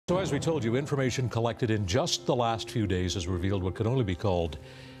So as we told you, information collected in just the last few days has revealed what could only be called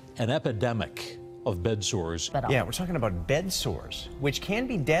an epidemic of bed sores. Yeah, we're talking about bed sores, which can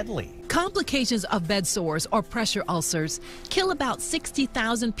be deadly. Complications of bed sores or pressure ulcers kill about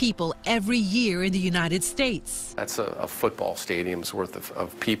 60,000 people every year in the United States. That's a football stadium's worth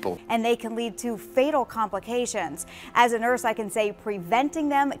of people. And they can lead to fatal complications. As a nurse, I can say preventing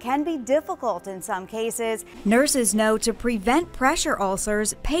them can be difficult in some cases. Nurses know to prevent pressure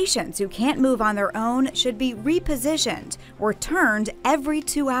ulcers, patients who can't move on their own should be repositioned or turned every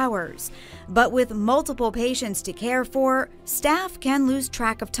 2 hours. But with multiple patients to care for, staff can lose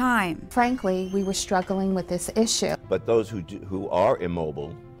track of time. Frankly, we were struggling with this issue. But those who are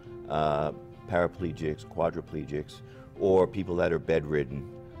immobile, paraplegics, quadriplegics, or people that are bedridden,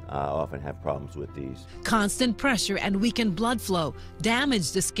 often have problems with these. Constant pressure and weakened blood flow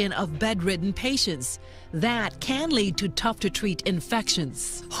damage the skin of bedridden patients. That can lead to tough-to-treat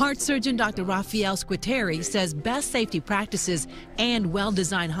infections. Heart surgeon Dr. Rafael Squitieri says best safety practices and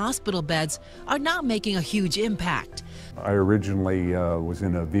well-designed hospital beds are not making a huge impact. I originally was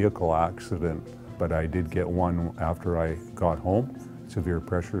in a vehicle accident, but I did get one after I got home, severe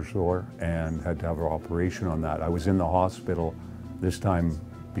pressure sore, and had to have an operation on that. I was in the hospital this time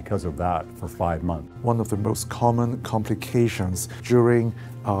because of that for 5 months. One of the most common complications during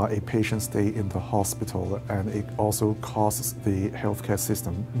a patient's stay in the hospital, and it also costs the healthcare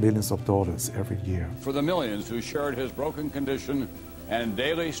system millions of dollars every year. For the millions who shared his broken condition and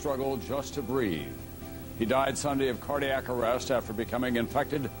daily struggle just to breathe. He died Sunday of cardiac arrest after becoming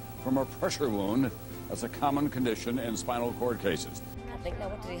infected from a pressure wound. That's a common condition in spinal cord cases. I think now,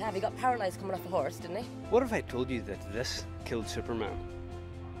 what did he have? He got paralyzed coming off a horse, didn't he? What if I told you that this killed Superman?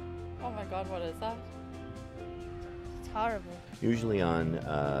 Oh my God, what is that? It's horrible. Usually on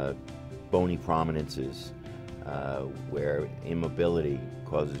bony prominences where immobility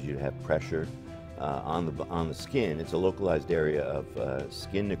causes you to have pressure on the skin. It's a localized area of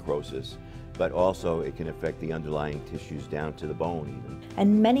skin necrosis, but also it can affect the underlying tissues down to the bone even.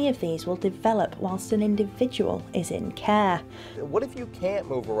 And many of these will develop whilst an individual is in care. What if you can't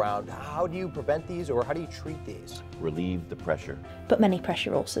move around? How do you prevent these, or how do you treat these? Relieve the pressure. But many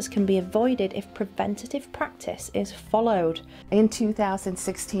pressure ulcers can be avoided if preventative practice is followed. In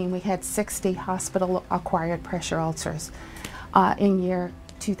 2016, we had 60 hospital-acquired pressure ulcers. In year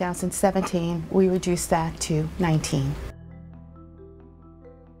 2017, we reduced that to 19.